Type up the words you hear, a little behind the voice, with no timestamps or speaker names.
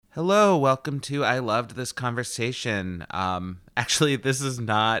Hello, welcome to I Loved This Conversation. Actually, this is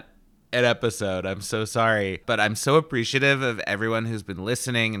not an episode. I'm so sorry. But I'm so appreciative of everyone who's been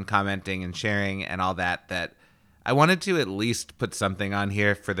listening and commenting and sharing and all that I wanted to at least put something on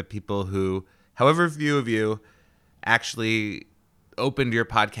here for the people who, however few of you, actually opened your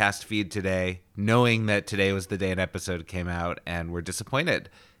podcast feed today knowing that today was the day an episode came out and were disappointed.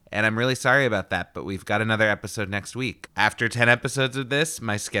 And I'm really sorry about that, but we've got another episode next week. After 10 episodes of this,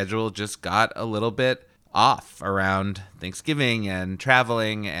 my schedule just got a little bit off around Thanksgiving and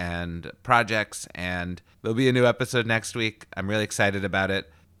traveling and projects, and there'll be a new episode next week. I'm really excited about it.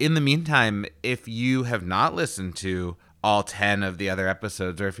 In the meantime, if you have not listened to all 10 of the other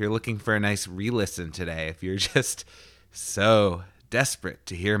episodes, or if you're looking for a nice re-listen today, if you're just so desperate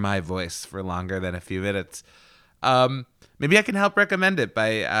to hear my voice for longer than a few minutes, maybe I can help recommend it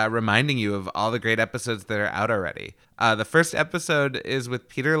by reminding you of all the great episodes that are out already. The first episode is with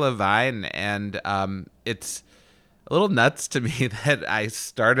Peter Levine, and it's a little nuts to me that I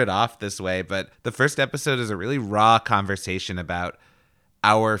started off this way, but the first episode is a really raw conversation about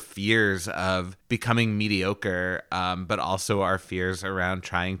our fears of becoming mediocre, but also our fears around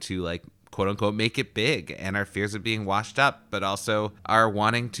trying to, like, quote unquote, make it big, and our fears of being washed up, but also our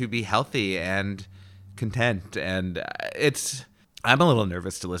wanting to be healthy and content. And I'm a little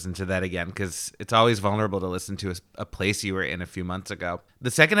nervous to listen to that again because it's always vulnerable to listen to a place you were in a few months ago.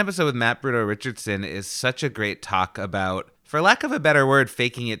 The second episode with Matt Bruno Richardson is such a great talk about, for lack of a better word,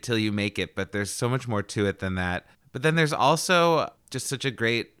 faking it till you make it, but there's so much more to it than that. But then there's also just such a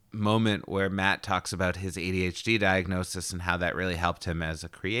great moment where Matt talks about his ADHD diagnosis and how that really helped him as a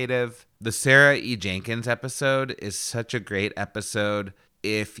creative. The Sarah E. Jenkins episode is such a great episode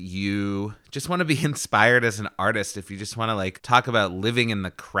if you just want to be inspired as an artist, if you just want to like talk about living in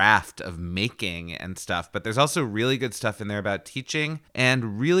the craft of making and stuff. But there's also really good stuff in there about teaching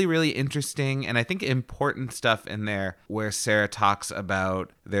and really, really interesting and I think important stuff in there where Sarah talks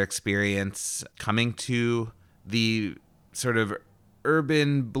about their experience coming to the sort of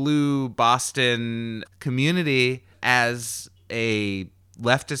urban blue Boston community as a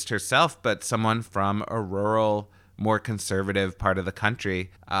leftist herself, but someone from a rural, more conservative part of the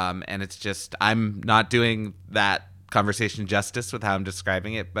country. And it's just, I'm not doing that conversation justice with how I'm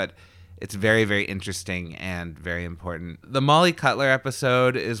describing it, but it's very, very interesting and very important. The Molly Cutler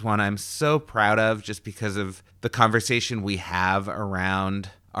episode is one I'm so proud of just because of the conversation we have around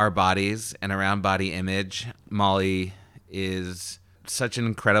our bodies and around body image. Molly is such an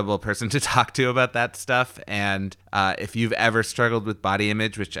incredible person to talk to about that stuff. And if you've ever struggled with body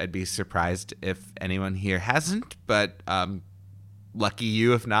image, which I'd be surprised if anyone here hasn't, but lucky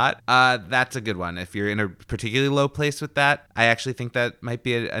you if not, that's a good one. If you're in a particularly low place with that, I actually think that might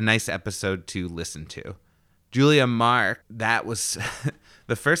be a nice episode to listen to. Julia Mark, that was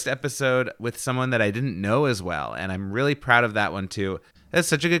the first episode with someone that I didn't know as well. And I'm really proud of that one too. That's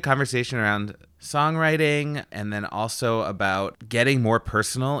such a good conversation around songwriting and then also about getting more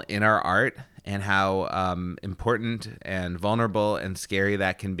personal in our art and how important and vulnerable and scary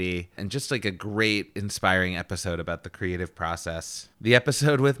that can be. And just like a great, inspiring episode about the creative process. The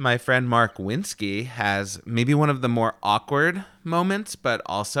episode with my friend Mark Winsky has maybe one of the more awkward moments, but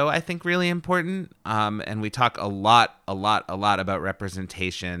also I think really important. And we talk a lot about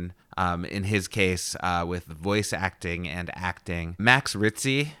representation. In his case, with voice acting and acting. Max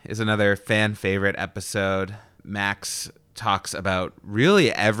Ritzy is another fan favorite episode. Max talks about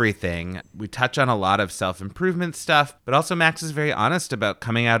really everything. We touch on a lot of self-improvement stuff, but also Max is very honest about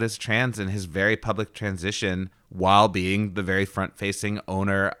coming out as trans and his very public transition while being the very front-facing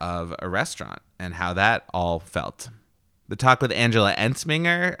owner of a restaurant and how that all felt. The talk with Angela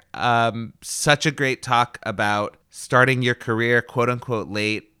Ensminger, such a great talk about starting your career quote-unquote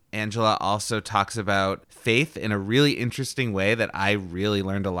late. Angela also talks about faith in a really interesting way that I really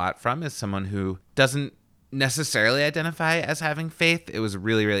learned a lot from as someone who doesn't necessarily identify as having faith. It was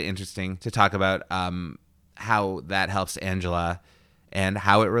really, really interesting to talk about how that helps Angela and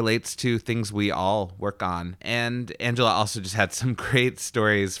how it relates to things we all work on. And Angela also just had some great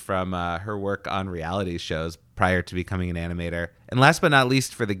stories from her work on reality shows prior to becoming an animator. And last but not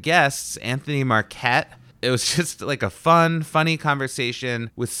least for the guests, Anthony Marquette. It was just like a funny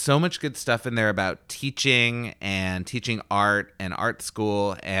conversation with so much good stuff in there about teaching and teaching art and art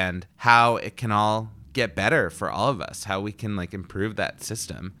school and how it can all get better for all of us, how we can like improve that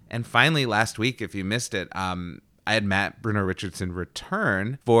system. And finally, last week, if you missed it, I had Matt Bruno Richardson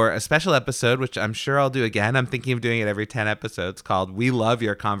return for a special episode, which I'm sure I'll do again. I'm thinking of doing it every 10 episodes, called We Love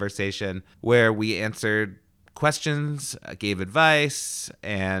Your Conversation, where we answered questions, gave advice,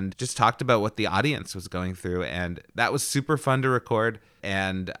 and just talked about what the audience was going through. And that was super fun to record.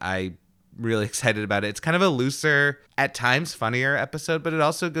 And I really excited about it. It's kind of a looser, at times funnier episode, but it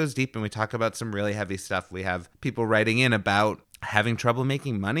also goes deep and we talk about some really heavy stuff. We have people writing in about having trouble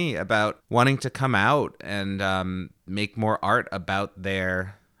making money, about wanting to come out and make more art about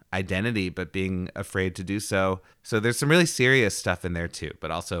their identity, but being afraid to do so. So there's some really serious stuff in there too,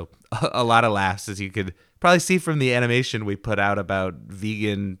 but also a lot of laughs, as you could probably see from the animation we put out about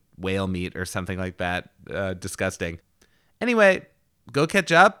vegan whale meat or something like that. Disgusting. Anyway, go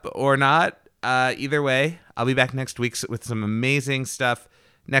catch up or not. Either way, I'll be back next week with some amazing stuff.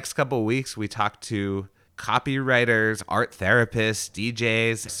 Next couple of weeks, we talk to copywriters, art therapists,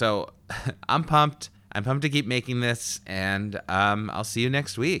 DJs. So I'm pumped. I'm pumped to keep making this, and I'll see you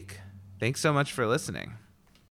next week. Thanks so much for listening.